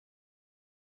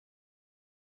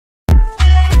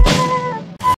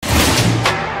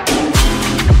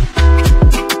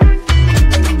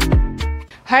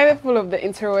Hi people of the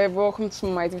interweb, welcome to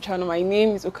my YouTube channel. My name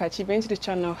is Okachi. Been to the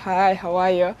channel. Hi, how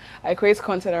are you? I create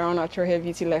content around natural hair,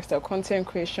 beauty, lifestyle, content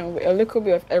creation with a little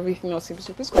bit of everything else.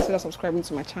 So please consider subscribing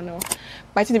to my channel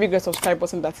by hitting the big red subscribe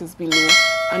button that is below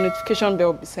and notification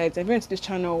bell besides. If you're new to this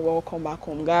channel, welcome back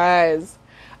home, guys.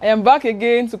 I am back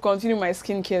again to continue my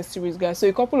skincare series, guys. So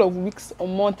a couple of weeks or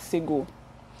months ago,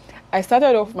 I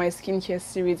started off my skincare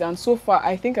series, and so far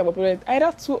I think I've uploaded either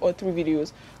 2 or 3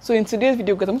 videos. So in today's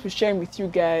video, guys, I'm going to be sharing with you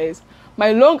guys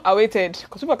my long-awaited,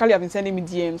 because people actually have been sending me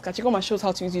DMs, Kachi, come and show us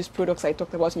how to use these products I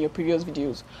talked about in your previous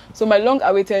videos. So my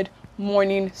long-awaited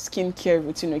morning skincare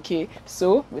routine, okay?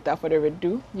 So without further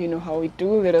ado, you know how we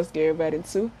do. Let us get right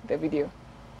into the video.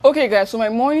 Okay guys, so my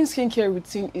morning skincare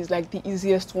routine is like the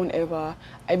easiest one ever.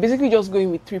 I basically just go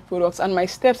in with 3 products, and my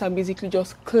steps are basically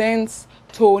just cleanse,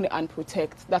 tone and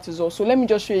protect. That is all. So let me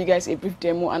just show you guys a brief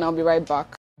demo and I'll be right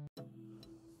back.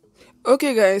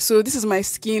 Okay guys, so this is my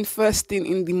skin first thing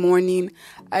in the morning.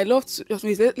 I love to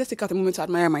let's take out a moment to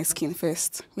admire my skin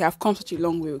first. We have come such a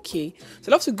long way, okay?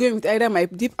 So I love to go in with either my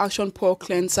deep action pore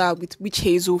cleanser with witch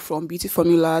hazel from Beauty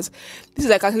Formulas. This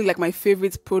is actually like my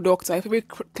favorite product, my favorite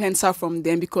cleanser from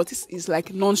them, because this is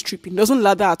like non-stripping, doesn't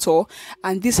lather at all,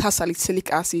 and this has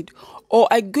salicylic acid. Or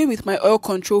I go with my oil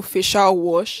control facial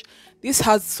wash. This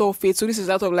has sulfate, so this is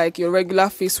out of like your regular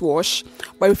face wash,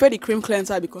 but I prefer the cream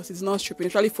cleanser because it's not stripping,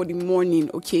 especially for the morning,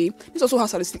 okay? This also has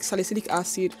salicylic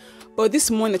acid, but this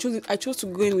morning I chose to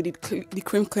go in with the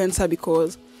cream cleanser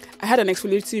because I had an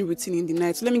exfoliating routine in the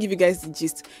night. So let me give you guys the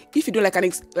gist. If you do like an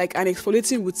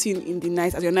exfoliating routine in the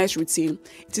night as your night routine,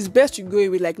 it is best to go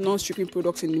in with like non-stripping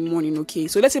products in the morning, okay?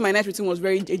 So let's say my night routine was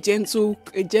a gentle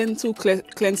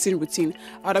cleansing routine.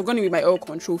 I would have gone in with my oil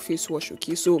control face wash,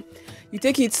 okay? So you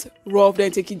take it rough,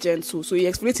 then take it gentle. So you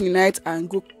exfoliate in the night and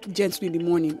go gentle in the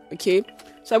morning, okay?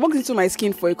 So I walked into my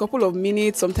skin for a couple of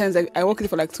minutes. Sometimes I walk it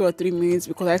for like 2 or 3 minutes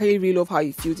because I really love how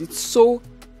it feels. It's so,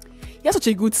 you have such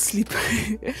a good sleep.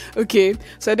 Okay,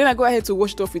 so then I go ahead to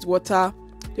wash it off with water.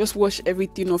 Just wash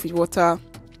everything off with water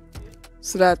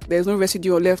so that there's no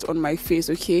residue left on my face,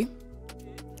 okay?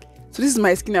 So this is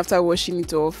my skin after washing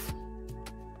it off.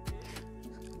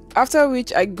 After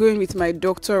which I go in with my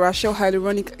Dr. Rachel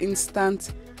Hyaluronic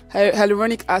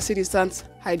Acid Instant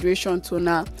Hydration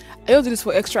Toner. I also do this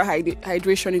for extra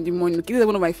hydration in the morning. Okay, this is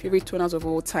one of my favorite toners of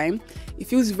all time. It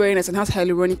feels very nice and has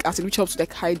hyaluronic acid, which helps to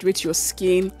like hydrate your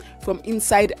skin from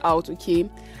inside out, okay?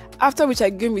 After which I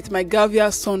go in with my Gavia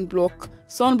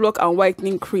sunblock and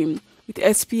whitening cream with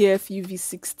SPF UV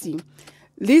 60.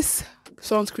 This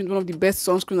sunscreen is one of the best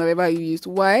sunscreens I've ever used.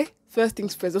 Why? First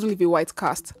things first, it doesn't leave a white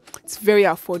cast. It's very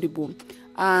affordable,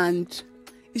 and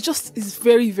it's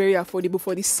very, very affordable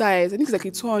for the size. I think it's like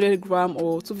a 200 gram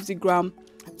or 250 gram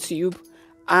tube,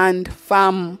 and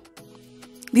fam,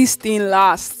 this thing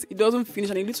lasts. It doesn't finish,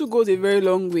 and a little goes a very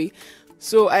long way.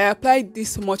 So I applied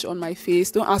this much on my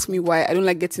face. Don't ask me why. I don't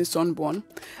like getting sunburn.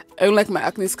 I don't like my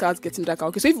acne scars getting darker.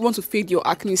 Okay, so if you want to fade your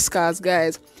acne scars,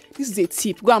 guys, this is a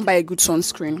tip. Go and buy a good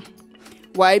sunscreen.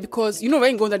 Why? Because you know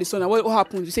when you go under the sun, what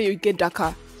happens? You say you get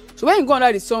darker. So when you go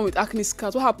under the sun with acne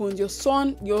scars, what happens?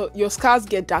 Your scars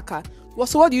get darker.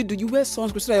 So what do? You wear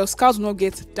sunscreen so that your scars will not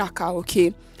get darker,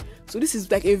 okay? So this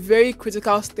is like a very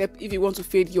critical step if you want to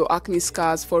fade your acne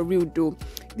scars for real though.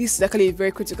 This is actually a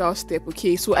very critical step,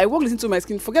 okay? So I walked into my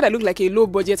skin. Forget I look like a low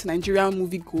budget Nigerian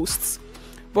movie ghost,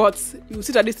 but you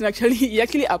see that this thing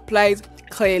actually applies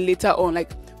clear later on.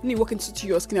 Like when you walk into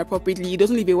your skin appropriately, it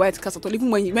doesn't leave a white cast at all.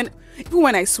 Even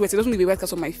when I sweat, it doesn't leave a white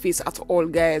cast on my face at all,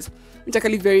 guys. It's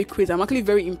actually very crazy. I'm actually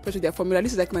very impressed with their formula.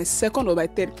 This is like my second or my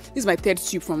third. This is my 3rd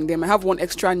tube from them. I have one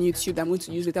extra new tube that I'm going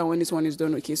to use later when this one is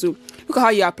done. Okay, so look at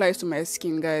how it applies to my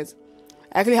skin, guys.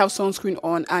 I actually have sunscreen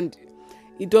on and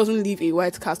it doesn't leave a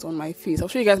white cast on my face. I'll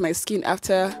show you guys my skin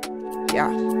after.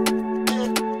 Yeah.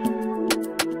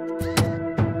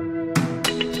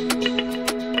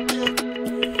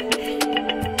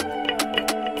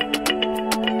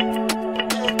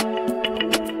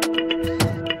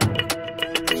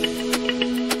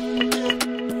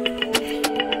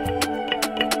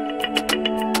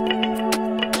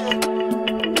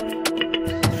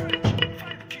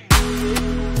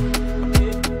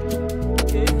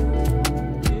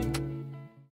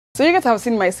 So you guys have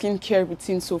seen my skincare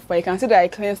routine so far. You can see that I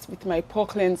cleansed with my pore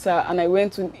cleanser, and I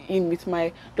went in with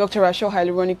my Dr. Rachel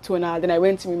Hyaluronic Toner. Then I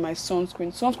went in with my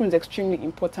sunscreen. Sunscreen is extremely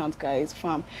important, guys,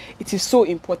 fam. It is so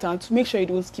important to make sure you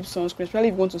don't skip sunscreen, especially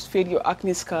if you want to fade your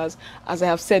acne scars, as I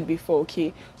have said before,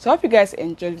 okay? So I hope you guys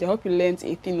enjoyed it. I hope you learned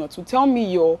a thing or two. Tell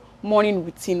me your morning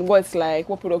routine, what it's like,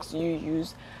 what products do you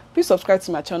use. Please subscribe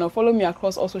to my channel. Follow me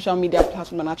across all social media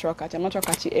platforms. I'm Natural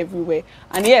Kachi everywhere.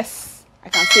 And yes, I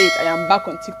can say it, I am back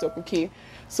on TikTok, okay?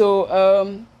 So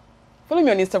follow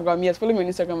me on Instagram, yes, follow me on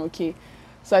Instagram, okay?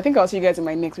 So I think I'll see you guys in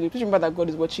my next video. Please remember that God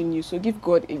is watching you, so give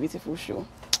God a beautiful show.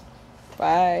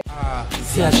 Bye.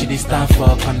 See how she dey stand for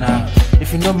corner.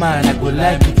 If you know man, I go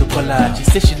like you to call her. She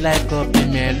say she like up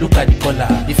in me, look at the color.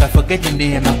 If I forget the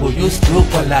name, I go use true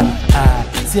color.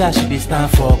 See how she dey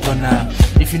stand for corner.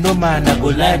 If you know man, I go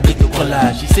like you to call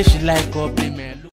her. She say she like up in me.